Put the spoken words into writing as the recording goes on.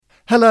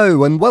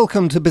Hello and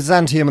welcome to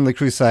Byzantium and the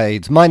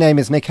Crusades. My name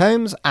is Nick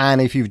Holmes,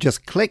 and if you've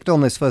just clicked on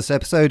this first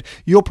episode,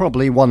 you're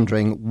probably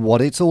wondering what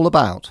it's all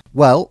about.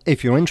 Well,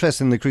 if you're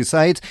interested in the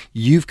Crusades,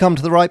 you've come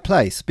to the right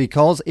place,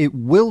 because it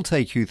will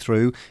take you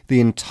through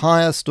the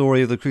entire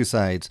story of the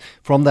Crusades,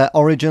 from their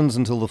origins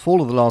until the fall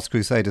of the last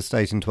Crusader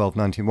state in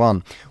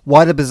 1291.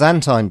 Why the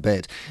Byzantine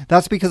bit?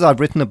 That's because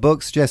I've written a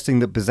book suggesting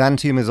that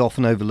Byzantium is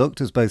often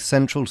overlooked as both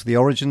central to the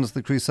origins of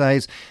the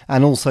Crusades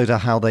and also to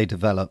how they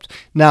developed.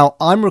 Now,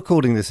 I'm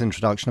recording this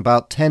introduction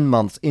about 10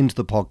 months into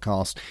the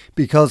podcast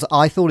because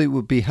I thought it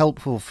would be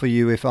helpful for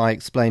you if I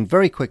explained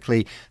very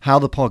quickly how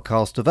the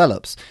podcast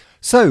develops.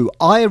 So,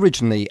 I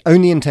originally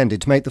only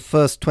intended to make the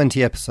first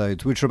 20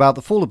 episodes, which are about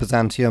the fall of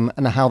Byzantium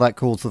and how that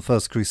caused the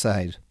First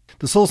Crusade.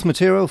 The source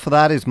material for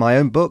that is my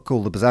own book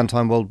called The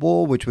Byzantine World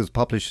War, which was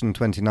published in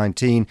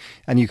 2019,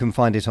 and you can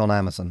find it on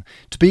Amazon.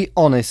 To be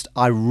honest,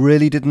 I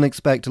really didn't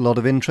expect a lot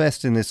of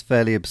interest in this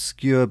fairly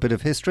obscure bit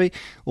of history,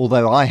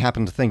 although I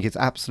happen to think it's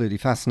absolutely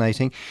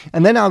fascinating.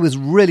 And then I was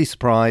really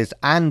surprised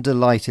and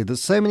delighted that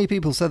so many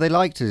people said they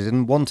liked it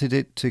and wanted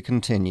it to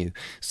continue.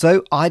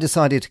 So I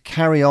decided to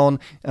carry on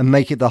and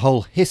make it the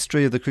whole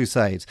history of the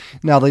Crusades.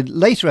 Now, the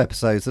later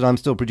episodes that I'm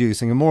still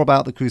producing are more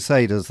about the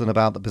Crusaders than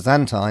about the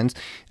Byzantines,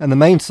 and the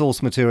main source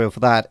material for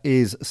that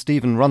is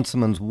Stephen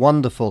Runciman's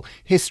wonderful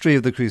History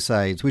of the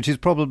Crusades, which is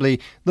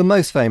probably the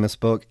most famous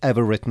book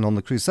ever written on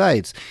the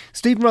Crusades.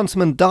 Stephen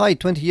Runciman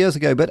died 20 years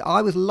ago, but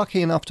I was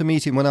lucky enough to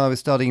meet him when I was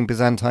studying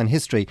Byzantine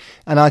history,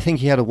 and I think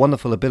he had a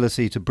wonderful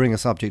ability to bring a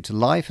subject to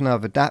life, and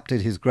I've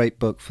adapted his great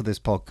book for this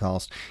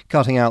podcast,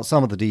 cutting out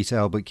some of the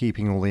detail but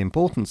keeping all the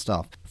important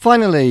stuff.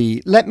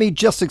 Finally, let me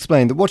just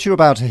explain that what you're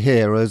about to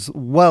hear, as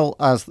well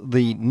as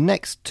the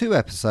next two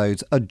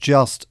episodes, are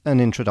just an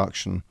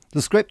introduction.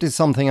 The script is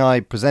something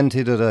I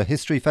presented at a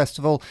history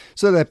festival,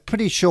 so they're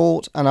pretty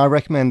short, and I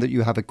recommend that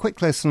you have a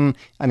quick listen,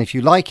 and if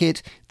you like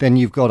it, then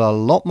you've got a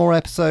lot more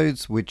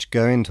episodes which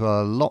go into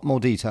a lot more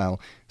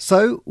detail.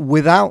 So,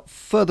 without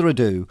further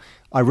ado,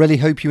 I really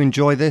hope you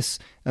enjoy this,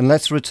 and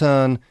let's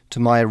return to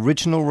my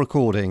original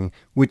recording,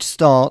 which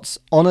starts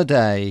on a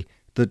day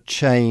that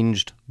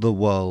changed the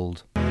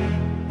world.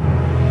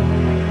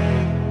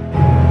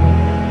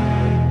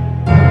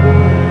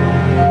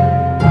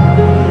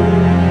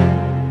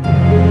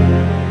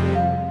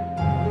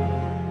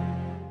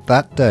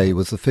 That day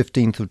was the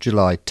 15th of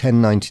July,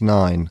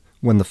 1099,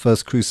 when the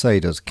first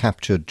Crusaders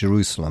captured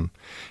Jerusalem.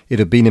 It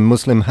had been in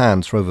Muslim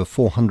hands for over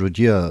 400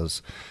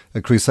 years.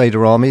 A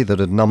Crusader army that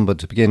had numbered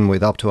to begin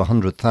with up to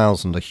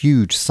 100,000, a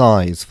huge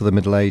size for the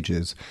Middle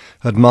Ages,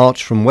 had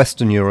marched from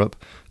Western Europe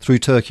through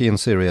Turkey and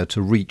Syria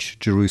to reach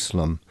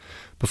Jerusalem.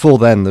 Before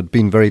then, there'd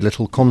been very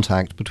little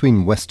contact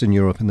between Western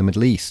Europe and the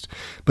Middle East.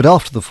 But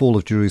after the fall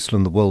of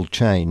Jerusalem, the world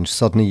changed.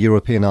 Suddenly,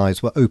 European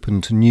eyes were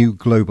opened to new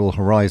global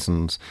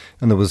horizons,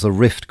 and there was a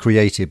rift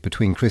created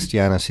between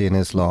Christianity and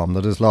Islam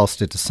that has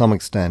lasted to some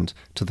extent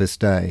to this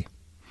day.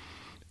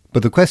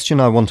 But the question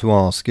I want to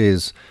ask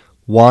is,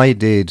 why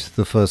did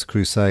the First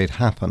Crusade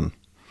happen?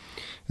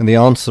 And the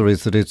answer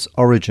is that its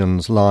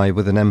origins lie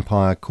with an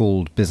empire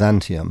called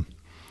Byzantium.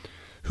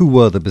 Who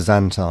were the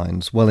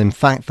Byzantines? Well, in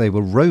fact, they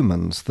were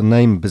Romans. The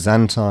name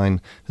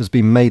Byzantine has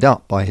been made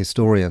up by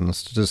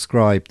historians to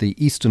describe the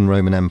Eastern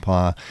Roman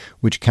Empire,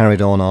 which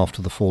carried on after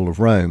the fall of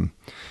Rome.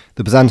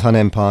 The Byzantine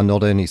Empire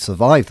not only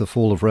survived the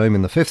fall of Rome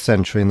in the 5th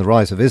century and the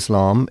rise of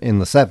Islam in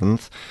the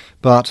 7th,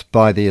 but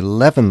by the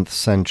 11th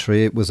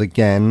century it was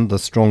again the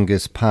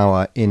strongest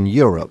power in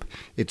Europe.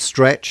 It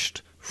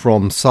stretched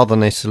from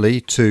southern Italy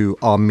to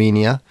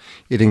Armenia.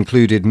 It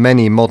included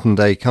many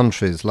modern-day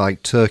countries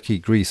like Turkey,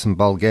 Greece and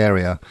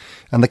Bulgaria.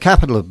 And the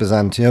capital of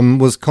Byzantium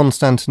was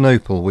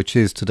Constantinople, which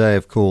is today,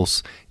 of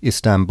course,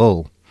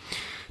 Istanbul.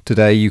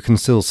 Today you can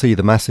still see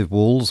the massive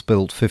walls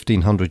built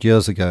 1,500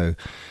 years ago.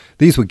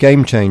 These were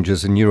game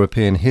changers in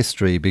European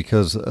history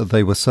because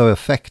they were so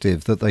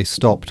effective that they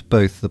stopped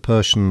both the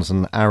Persians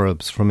and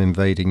Arabs from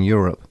invading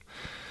Europe.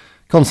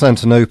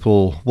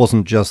 Constantinople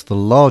wasn't just the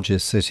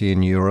largest city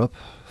in Europe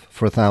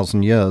for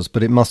 1,000 years,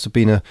 but it must have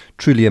been a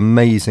truly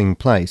amazing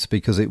place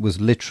because it was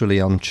literally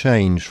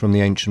unchanged from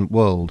the ancient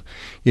world.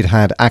 It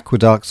had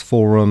aqueducts,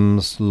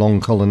 forums,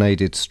 long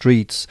colonnaded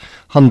streets,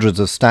 hundreds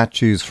of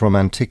statues from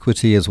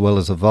antiquity, as well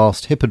as a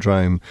vast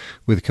hippodrome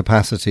with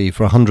capacity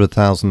for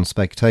 100,000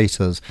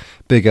 spectators,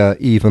 bigger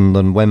even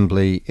than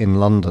Wembley in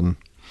London.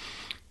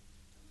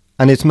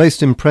 And its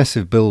most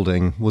impressive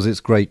building was its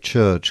great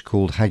church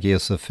called Hagia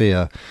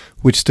Sophia,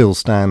 which still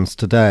stands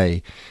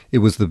today. It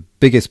was the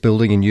biggest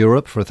building in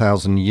Europe for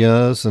 1,000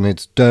 years, and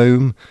its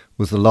dome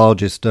was the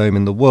largest dome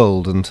in the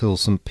world until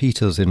St.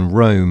 Peter's in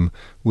Rome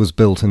was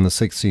built in the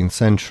 16th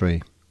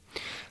century.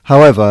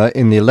 However,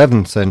 in the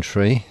 11th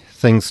century,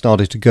 things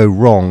started to go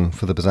wrong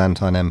for the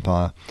Byzantine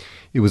Empire.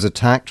 It was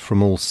attacked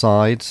from all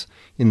sides.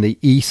 In the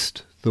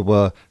east, there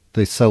were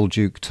the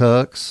Seljuk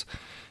Turks.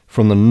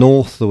 From the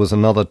north, there was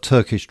another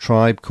Turkish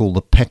tribe called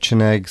the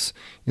Pechenegs.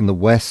 In the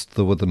west,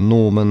 there were the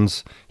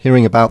Normans.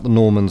 Hearing about the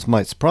Normans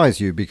might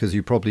surprise you because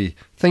you probably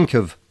think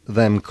of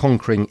them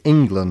conquering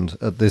England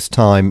at this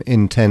time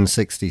in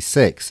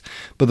 1066,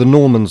 but the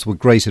Normans were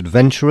great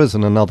adventurers,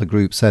 and another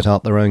group set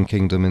up their own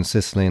kingdom in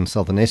Sicily and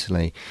southern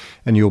Italy,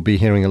 and you'll be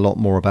hearing a lot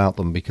more about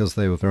them because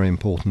they were very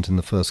important in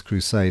the First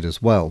Crusade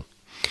as well.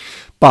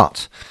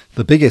 But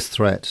the biggest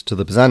threat to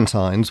the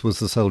Byzantines was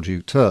the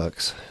Seljuk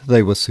Turks.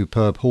 They were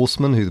superb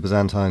horsemen who the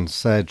Byzantines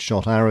said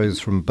shot arrows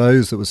from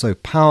bows that were so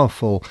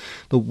powerful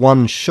that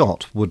one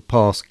shot would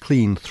pass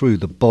clean through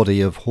the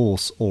body of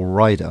horse or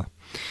rider.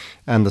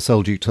 And the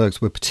Seljuk Turks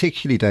were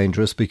particularly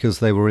dangerous because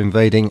they were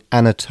invading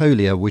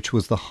Anatolia, which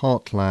was the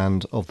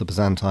heartland of the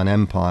Byzantine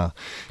Empire.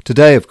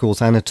 Today, of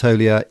course,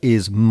 Anatolia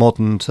is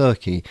modern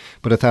Turkey,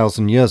 but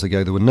 1,000 years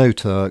ago there were no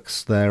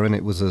Turks there, and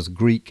it was as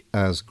Greek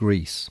as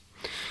Greece.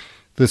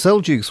 The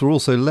Seljuks were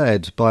also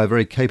led by a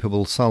very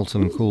capable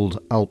sultan called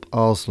Alp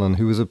Arslan,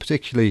 who was a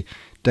particularly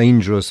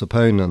dangerous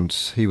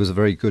opponent. He was a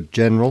very good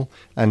general,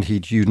 and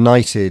he'd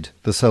united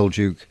the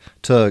Seljuk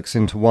Turks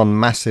into one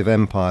massive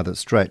empire that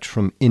stretched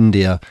from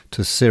India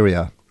to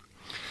Syria.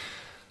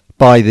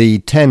 By the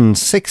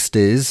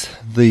 1060s,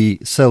 the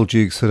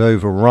Seljuks had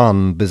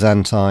overrun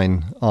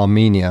Byzantine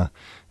Armenia,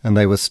 and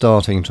they were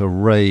starting to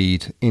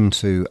raid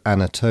into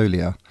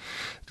Anatolia.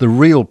 The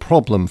real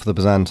problem for the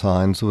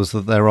Byzantines was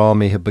that their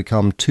army had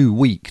become too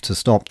weak to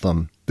stop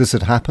them. This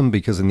had happened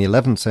because in the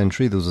 11th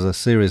century there was a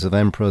series of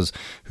emperors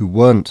who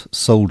weren't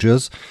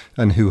soldiers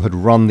and who had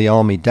run the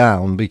army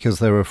down because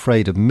they were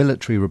afraid of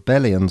military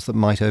rebellions that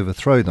might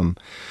overthrow them.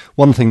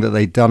 One thing that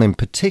they'd done in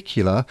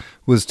particular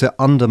was to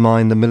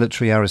undermine the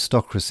military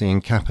aristocracy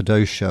in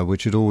Cappadocia,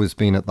 which had always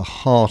been at the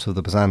heart of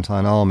the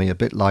Byzantine army, a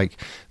bit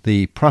like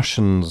the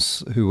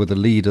Prussians, who were the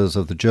leaders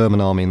of the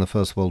German army in the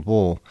First World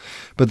War.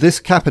 But this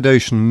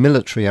Cappadocian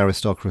military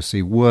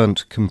aristocracy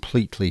weren't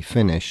completely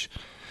finished.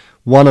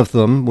 One of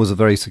them was a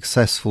very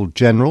successful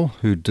general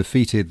who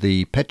defeated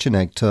the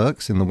Pecheneg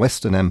Turks in the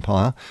Western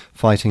Empire,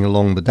 fighting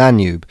along the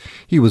Danube.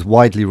 He was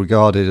widely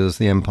regarded as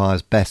the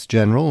empire's best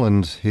general,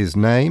 and his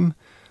name,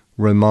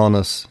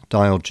 Romanus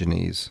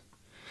Diogenes.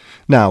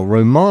 Now,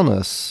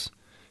 Romanus,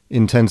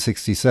 in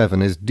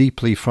 1067, is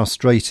deeply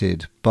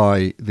frustrated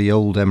by the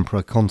old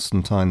Emperor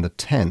Constantine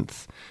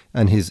X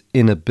and his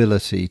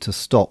inability to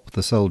stop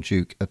the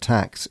Seljuk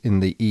attacks in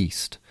the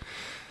east.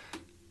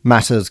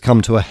 Matters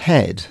come to a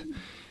head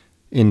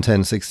in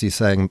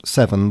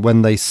 1067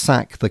 when they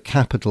sack the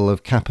capital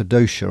of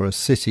Cappadocia, a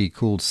city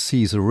called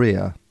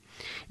Caesarea.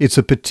 It's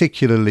a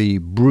particularly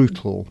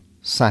brutal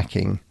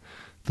sacking.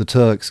 The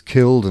Turks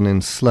killed and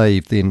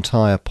enslaved the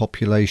entire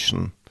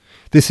population.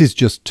 This is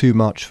just too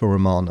much for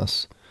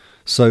Romanus,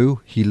 so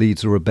he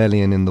leads a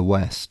rebellion in the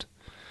west.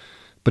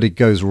 But it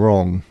goes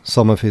wrong.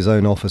 Some of his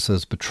own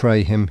officers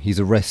betray him. He's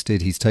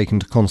arrested, he's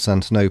taken to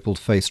Constantinople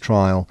to face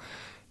trial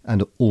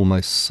and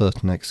almost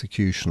certain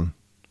execution.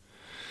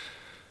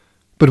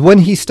 But when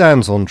he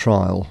stands on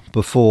trial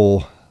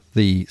before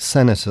the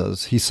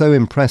senators, he so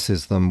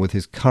impresses them with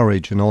his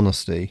courage and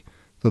honesty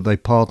that they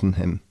pardon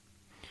him.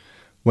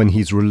 When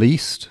he's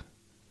released,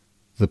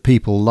 the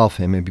people love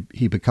him.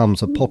 He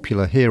becomes a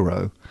popular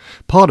hero.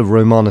 Part of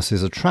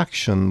Romanus's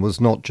attraction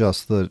was not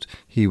just that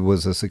he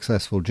was a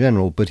successful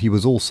general, but he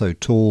was also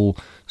tall,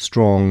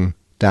 strong,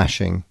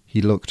 dashing.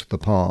 He looked the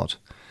part.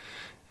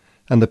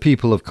 And the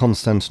people of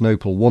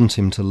Constantinople want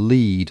him to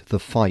lead the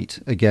fight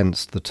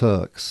against the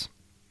Turks.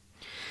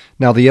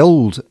 Now, the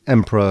old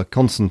Emperor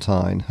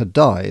Constantine had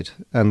died,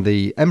 and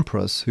the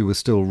Empress, who was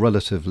still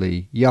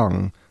relatively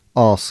young,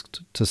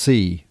 asked to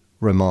see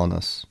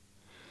Romanus.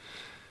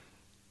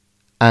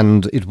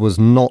 And it was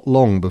not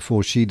long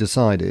before she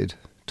decided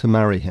to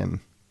marry him.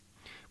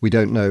 We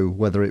don't know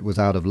whether it was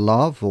out of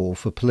love or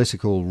for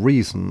political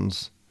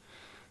reasons,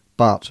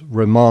 but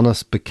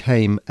Romanus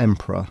became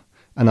emperor,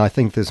 and I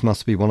think this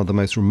must be one of the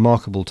most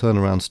remarkable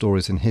turnaround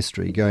stories in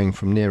history, going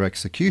from near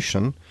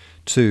execution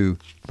to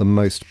the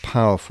most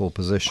powerful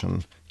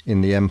position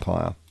in the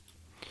empire.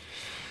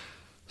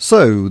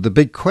 So the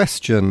big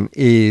question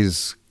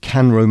is,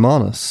 can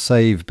Romanus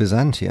save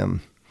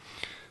Byzantium?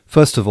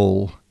 First of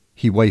all,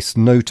 he wastes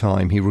no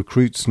time. He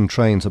recruits and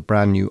trains a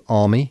brand new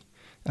army,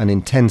 and in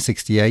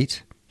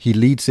 1068 he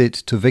leads it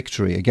to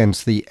victory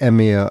against the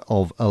emir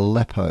of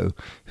Aleppo,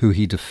 who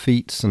he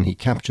defeats, and he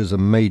captures a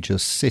major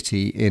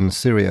city in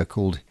Syria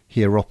called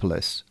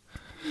Hierapolis.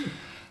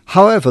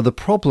 However, the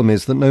problem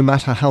is that no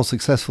matter how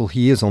successful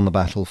he is on the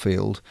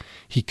battlefield,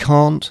 he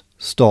can't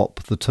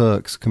stop the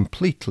Turks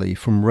completely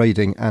from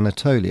raiding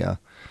Anatolia.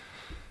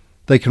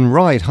 They can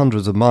ride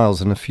hundreds of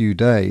miles in a few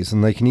days,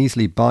 and they can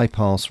easily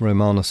bypass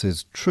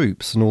Romanus's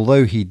troops, and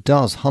although he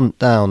does hunt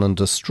down and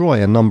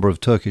destroy a number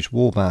of Turkish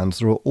warbands,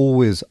 there are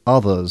always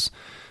others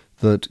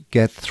that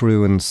get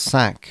through and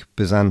sack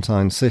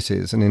Byzantine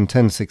cities, and in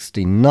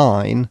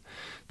 1069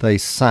 they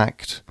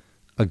sacked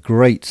a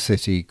great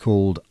city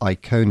called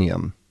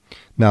Iconium.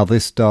 Now,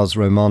 this does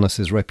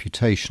Romanus's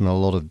reputation a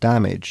lot of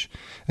damage,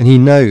 and he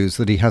knows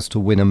that he has to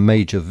win a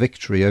major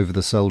victory over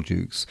the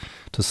Seljuks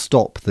to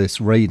stop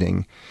this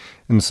raiding.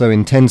 And so in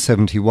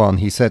 1071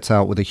 he sets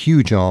out with a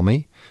huge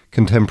army.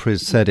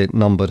 Contemporaries said it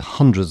numbered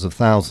hundreds of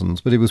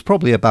thousands, but it was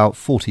probably about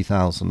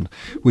 40,000,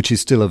 which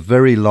is still a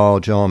very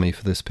large army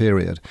for this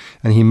period.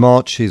 And he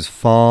marches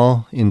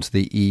far into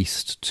the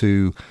east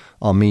to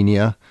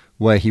Armenia,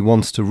 where he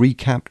wants to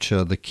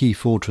recapture the key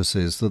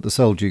fortresses that the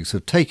Seljuks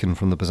have taken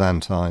from the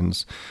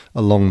Byzantines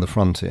along the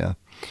frontier.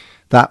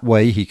 That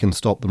way he can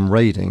stop them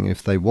raiding.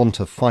 If they want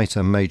to fight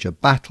a major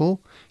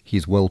battle,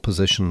 he's well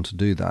positioned to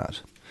do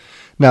that.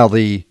 Now,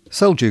 the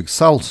Seljuk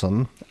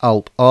Sultan,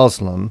 Alp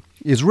Arslan,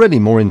 is really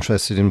more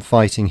interested in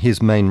fighting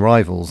his main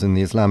rivals in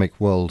the Islamic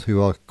world,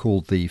 who are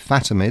called the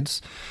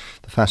Fatimids,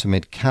 the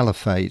Fatimid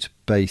Caliphate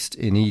based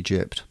in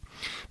Egypt.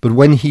 But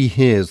when he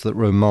hears that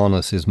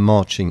Romanus is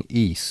marching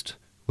east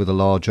with a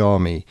large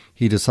army,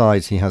 he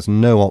decides he has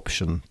no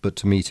option but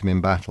to meet him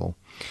in battle.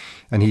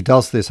 And he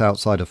does this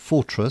outside a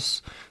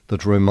fortress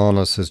that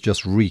Romanus has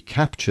just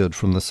recaptured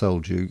from the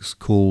Seljuks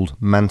called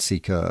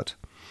Manzikert.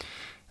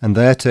 And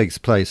there takes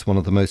place one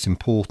of the most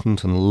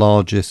important and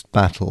largest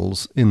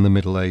battles in the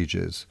Middle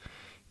Ages.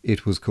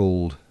 It was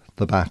called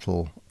the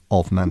Battle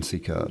of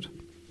Manzikert.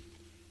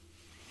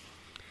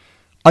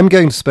 I'm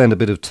going to spend a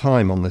bit of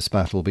time on this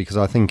battle because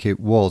I think it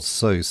was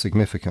so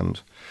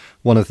significant.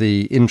 One of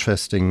the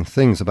interesting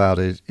things about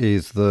it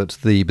is that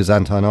the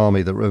Byzantine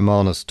army that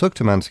Romanus took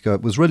to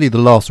Manzikert was really the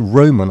last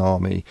Roman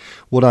army.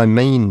 What I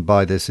mean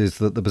by this is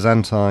that the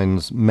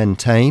Byzantines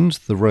maintained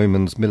the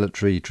Romans'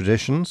 military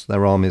traditions.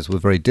 Their armies were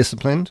very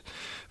disciplined.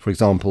 For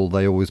example,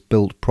 they always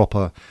built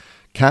proper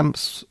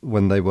camps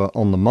when they were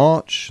on the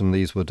march, and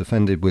these were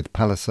defended with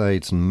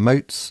palisades and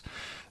moats.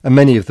 And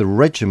many of the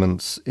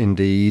regiments,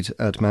 indeed,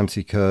 at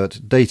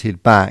Manzikert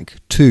dated back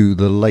to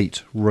the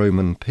late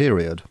Roman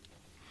period.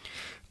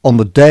 On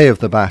the day of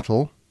the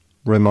battle,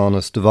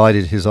 Romanus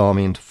divided his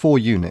army into 4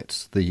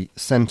 units: the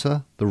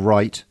centre, the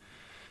right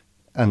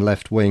and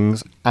left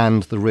wings,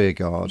 and the rear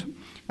guard.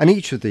 And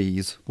each of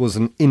these was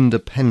an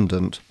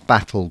independent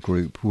battle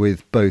group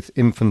with both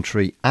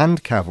infantry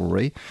and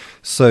cavalry,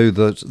 so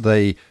that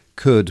they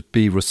could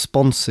be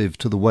responsive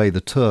to the way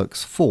the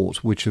Turks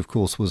fought, which of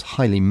course was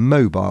highly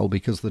mobile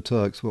because the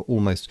Turks were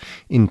almost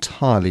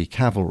entirely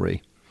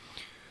cavalry.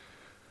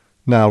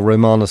 Now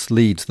Romanus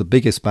leads the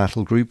biggest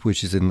battle group,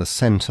 which is in the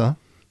centre,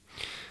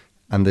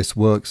 and this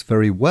works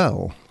very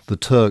well. The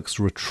Turks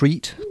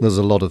retreat, there's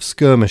a lot of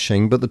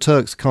skirmishing, but the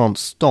Turks can't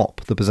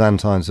stop the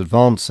Byzantines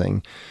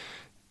advancing,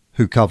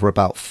 who cover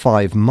about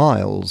 5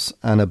 miles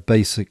and are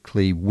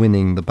basically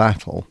winning the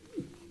battle.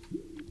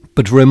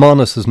 But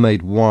Romanus has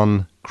made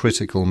one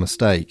critical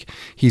mistake.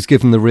 He's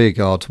given the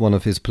rearguard to one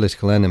of his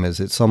political enemies.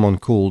 It's someone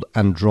called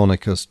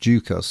Andronicus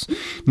Ducas.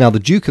 Now, the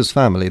Ducas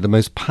family, the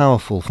most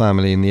powerful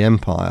family in the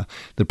empire,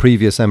 the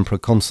previous emperor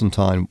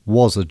Constantine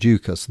was a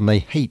Ducas, and they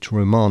hate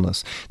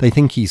Romanus. They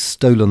think he's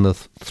stolen the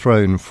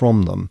throne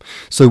from them.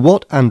 So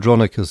what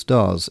Andronicus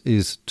does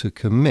is to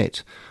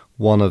commit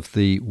one of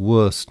the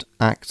worst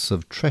acts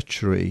of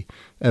treachery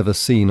ever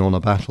seen on a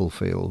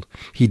battlefield.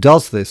 He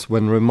does this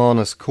when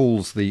Romanus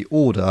calls the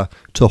order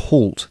to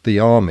halt the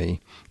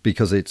army,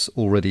 because it's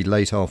already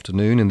late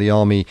afternoon and the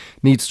army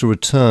needs to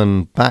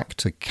return back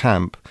to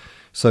camp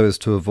so as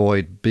to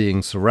avoid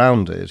being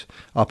surrounded.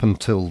 Up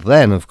until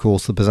then, of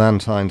course, the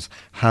Byzantines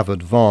have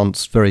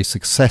advanced very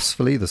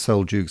successfully. The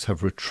Seljuks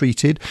have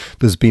retreated.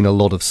 There's been a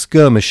lot of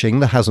skirmishing.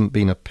 There hasn't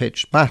been a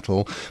pitched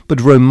battle,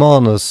 but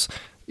Romanus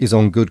is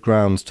on good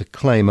grounds to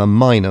claim a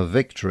minor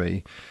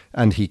victory,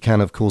 and he can,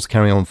 of course,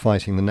 carry on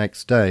fighting the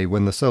next day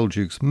when the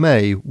Seljuks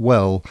may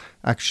well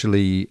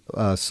actually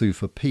sue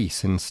for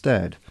peace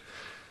instead.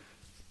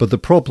 But the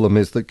problem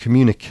is that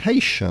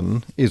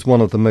communication is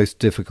one of the most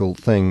difficult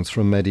things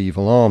for a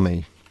medieval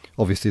army.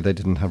 Obviously, they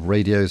didn't have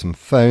radios and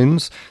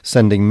phones.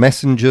 Sending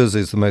messengers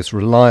is the most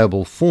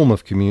reliable form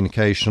of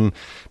communication,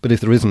 but if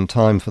there isn't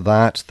time for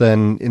that,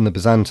 then in the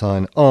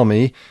Byzantine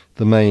army,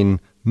 the main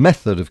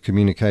method of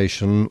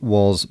communication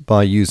was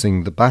by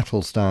using the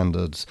battle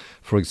standards.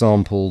 For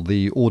example,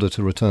 the order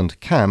to return to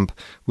camp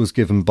was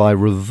given by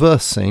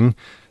reversing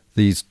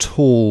these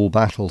tall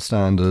battle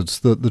standards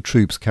that the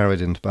troops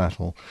carried into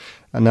battle.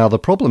 And now the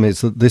problem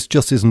is that this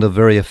just isn't a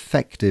very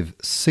effective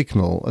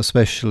signal,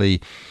 especially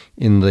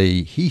in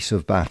the heat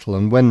of battle.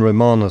 And when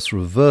Romanus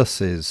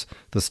reverses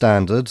the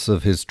standards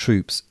of his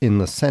troops in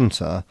the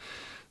centre,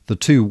 the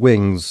 2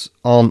 wings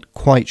aren't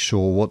quite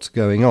sure what's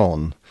going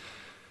on.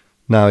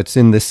 Now, it's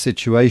in this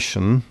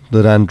situation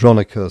that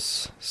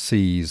Andronicus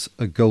sees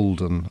a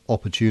golden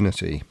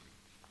opportunity.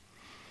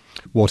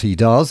 What he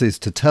does is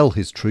to tell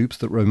his troops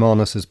that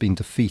Romanus has been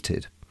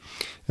defeated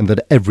and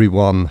that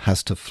everyone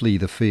has to flee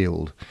the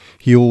field.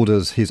 He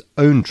orders his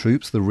own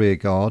troops, the rear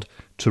guard,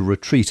 to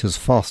retreat as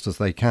fast as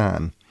they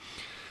can.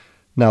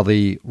 Now,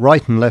 the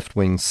right and left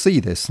wings see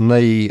this and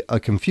they are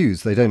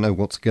confused. They don't know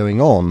what's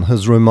going on.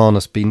 Has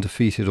Romanus been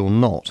defeated or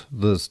not?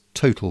 There's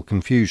total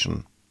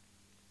confusion.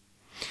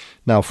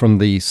 Now, from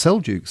the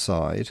Seljuk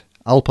side,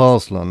 Alp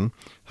Arslan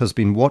has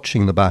been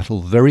watching the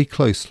battle very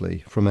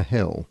closely from a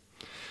hill.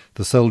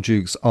 The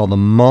Seljuks are the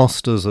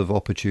masters of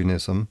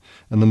opportunism,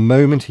 and the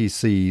moment he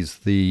sees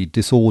the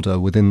disorder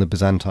within the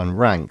Byzantine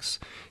ranks,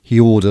 he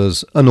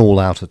orders an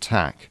all-out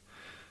attack.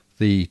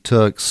 The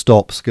Turks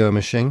stop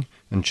skirmishing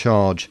and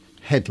charge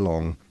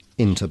headlong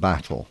into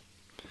battle.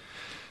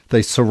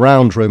 They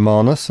surround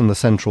Romanus and the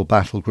central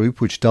battle group,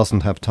 which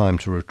doesn't have time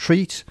to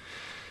retreat.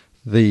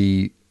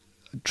 The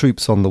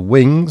troops on the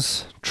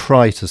wings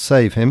try to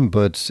save him,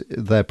 but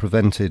they're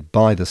prevented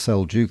by the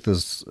Seljuk.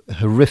 There's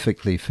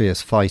horrifically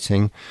fierce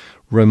fighting.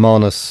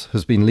 Romanus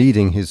has been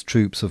leading his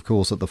troops, of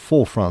course, at the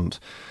forefront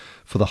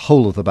for the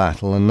whole of the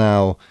battle, and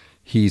now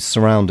he's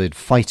surrounded,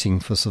 fighting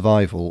for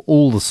survival.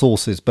 All the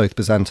sources, both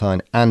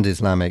Byzantine and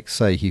Islamic,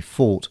 say he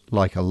fought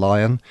like a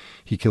lion.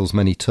 He kills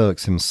many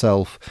Turks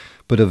himself,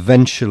 but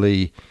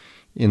eventually,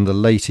 in the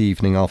late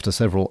evening, after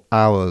several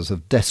hours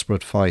of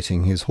desperate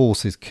fighting, his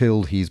horse is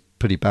killed. He's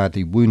pretty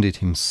badly wounded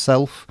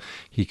himself.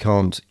 He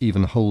can't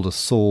even hold a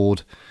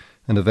sword,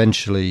 and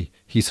eventually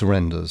he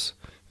surrenders.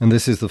 And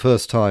this is the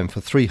first time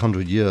for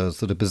 300 years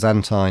that a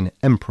Byzantine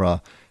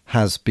emperor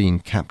has been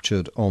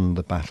captured on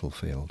the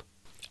battlefield.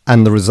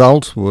 And the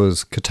result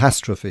was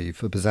catastrophe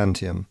for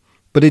Byzantium.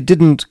 But it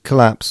didn't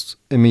collapse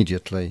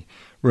immediately.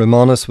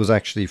 Romanus was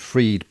actually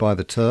freed by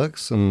the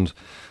Turks, and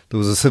there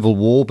was a civil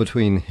war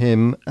between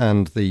him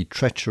and the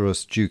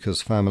treacherous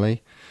Ducas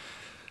family.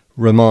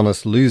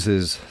 Romanus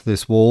loses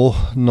this war,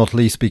 not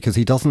least because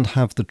he doesn't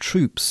have the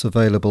troops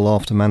available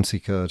after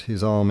Manzikert.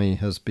 His army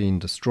has been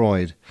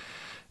destroyed.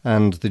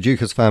 And the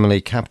Ducas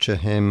family capture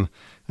him,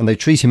 and they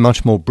treat him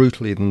much more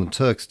brutally than the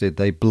Turks did.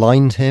 They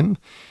blind him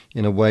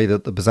in a way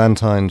that the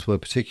Byzantines were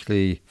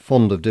particularly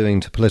fond of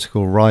doing to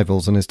political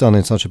rivals, and it's done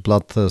in such a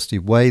bloodthirsty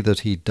way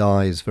that he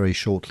dies very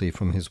shortly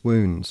from his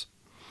wounds.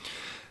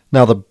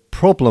 Now, the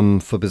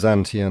problem for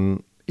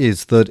Byzantium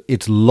is that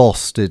it's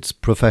lost its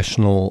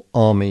professional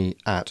army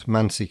at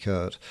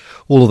Manzikert.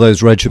 All of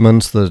those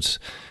regiments that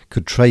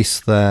could trace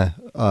their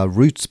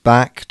roots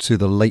back to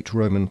the late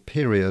Roman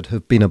period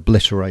have been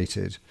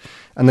obliterated,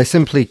 and they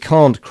simply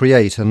can't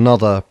create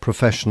another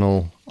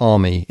professional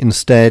army.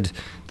 Instead,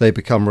 they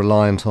become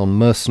reliant on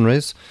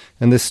mercenaries,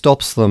 and this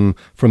stops them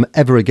from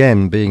ever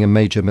again being a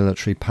major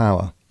military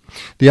power.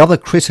 The other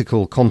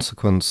critical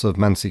consequence of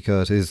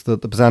Manzikert is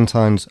that the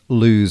Byzantines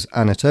lose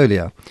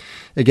Anatolia.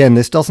 Again,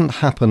 this doesn't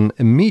happen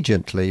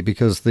immediately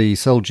because the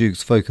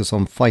Seljuks focus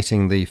on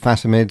fighting the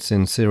Fatimids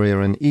in Syria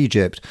and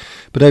Egypt,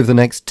 but over the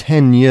next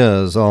 10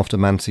 years after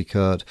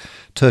Manzikert,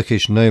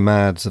 Turkish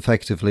nomads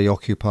effectively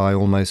occupy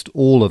almost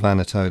all of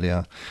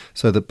Anatolia,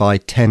 so that by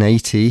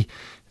 1080,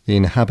 the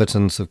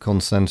inhabitants of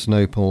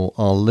Constantinople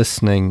are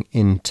listening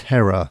in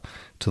terror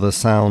to the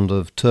sound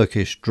of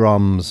Turkish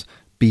drums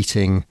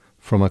beating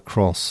from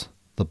across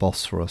the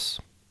Bosphorus.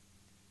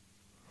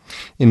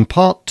 In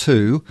part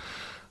 2,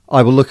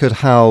 I will look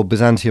at how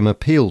Byzantium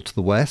appealed to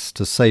the West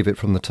to save it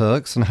from the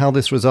Turks, and how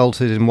this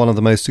resulted in one of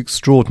the most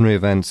extraordinary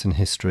events in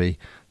history,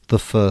 the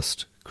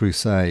First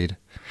Crusade.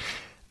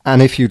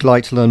 And if you'd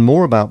like to learn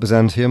more about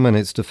Byzantium and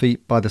its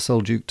defeat by the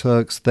Seljuk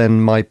Turks,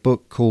 then my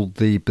book called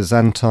The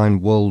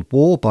Byzantine World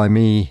War by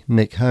me,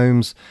 Nick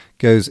Holmes,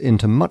 goes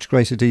into much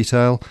greater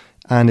detail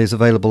and is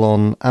available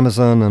on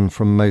Amazon and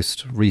from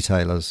most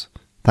retailers.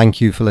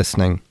 Thank you for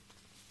listening.